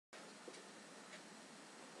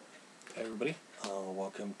Hey everybody,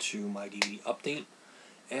 welcome to my DVD update,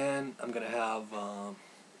 and I'm going to have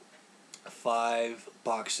 5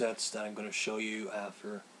 box sets that I'm going to show you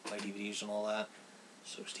after my DVDs and all that,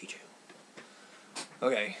 so stay tuned.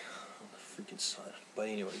 Okay, freaking sun, but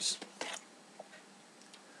anyways,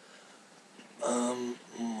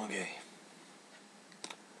 okay,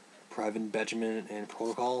 Private Benjamin and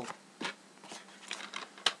Protocol,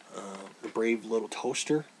 The Brave Little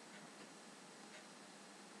Toaster,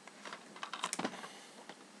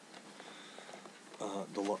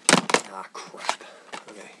 crap.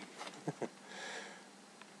 Okay.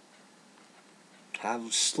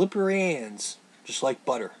 Have slippery hands, just like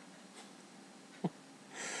butter.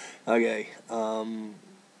 Okay. The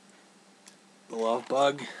Love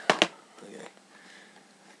Bug. Okay.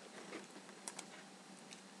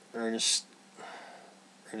 Ernest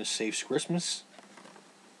Saves Christmas.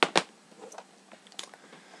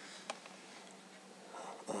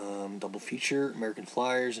 Double feature, American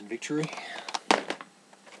Flyers and Victory.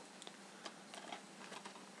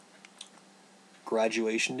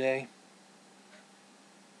 Graduation Day.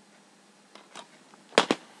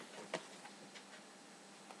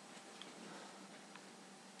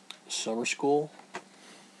 Summer School.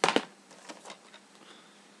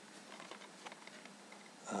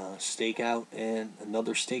 Stakeout and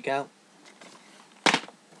Another Stakeout.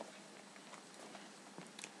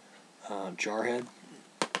 Jarhead.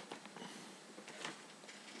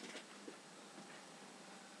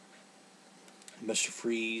 Mr.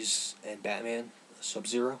 Freeze and Batman.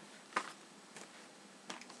 Sub-Zero.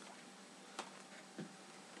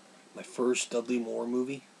 My first Dudley Moore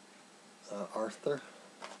movie. Arthur.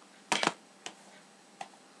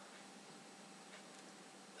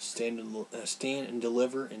 Stand and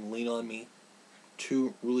Deliver and Lean on Me.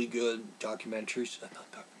 2 really good documentaries. Not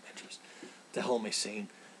documentaries. What the hell am I saying?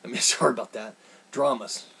 I'm sorry about that.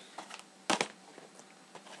 Dramas.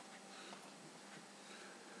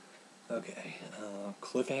 Okay.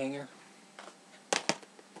 Cliffhanger.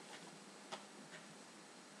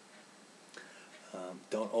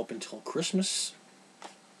 Don't Open Till Christmas.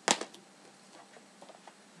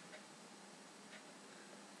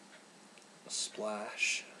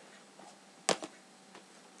 Splash.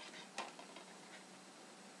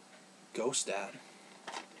 Ghost Dad.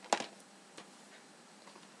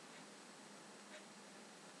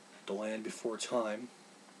 The Land Before Time.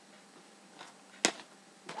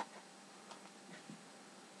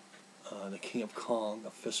 The King of Kong, A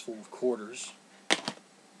Fistful of Quarters.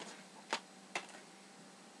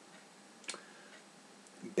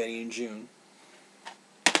 Benny and June.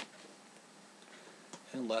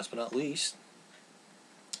 And last but not least,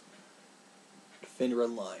 Thin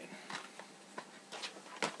Red Line.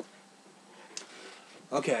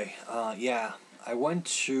 Okay, yeah, I went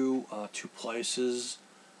to 2 places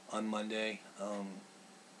on Monday.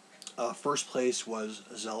 First place was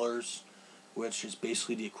Zellers, which is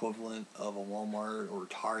basically the equivalent of a Walmart or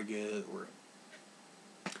Target or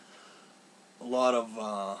a lot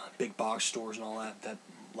of big box stores and all that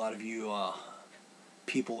a lot of you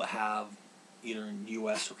people that have either in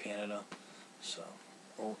U.S. or Canada, so,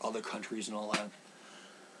 or other countries and all that.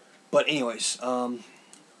 But anyways,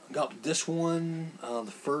 got this one,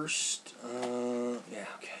 the first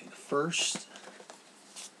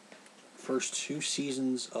 2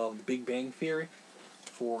 seasons of The Big Bang Theory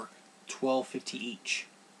for $12.50 each.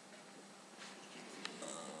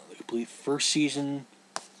 The complete first season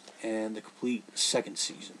and the complete second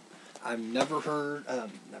season. I've never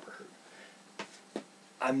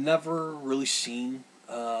really seen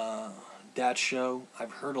that show.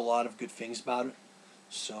 I've heard a lot of good things about it,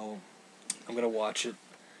 so I'm gonna watch it,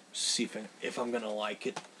 see if I'm gonna like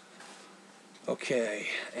it. Okay,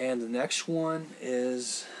 and the next one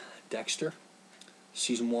is Dexter,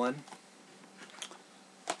 season 1,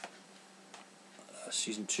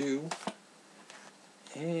 season 2,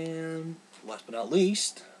 and last but not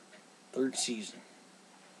least, 3rd season.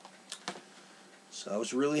 So I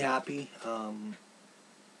was really happy.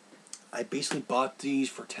 I basically bought these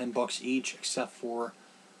for $10 each, except for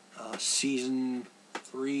season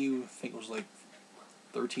 3. I think it was like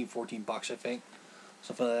 $13-14, I think,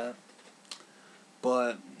 something like that.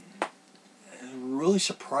 But it really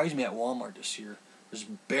surprised me at Walmart this year. There's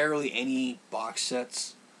barely any box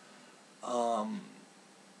sets. I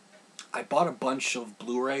bought a bunch of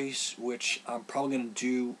Blu-rays, which I'm probably going to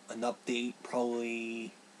do an update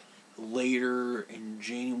probably later in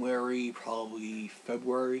January, probably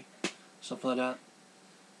February, something like that,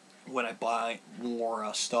 when I buy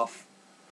more stuff